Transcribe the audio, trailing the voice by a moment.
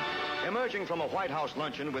Emerging from a White House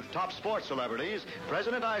luncheon with top sports celebrities,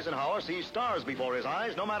 President Eisenhower sees stars before his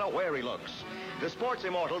eyes no matter where he looks. The sports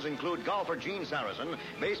immortals include golfer Gene Sarazen,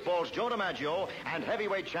 baseball's Joe DiMaggio, and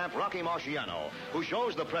heavyweight champ Rocky Marciano, who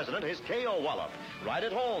shows the president his K.O. wallop. Right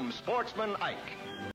at home, Sportsman Ike.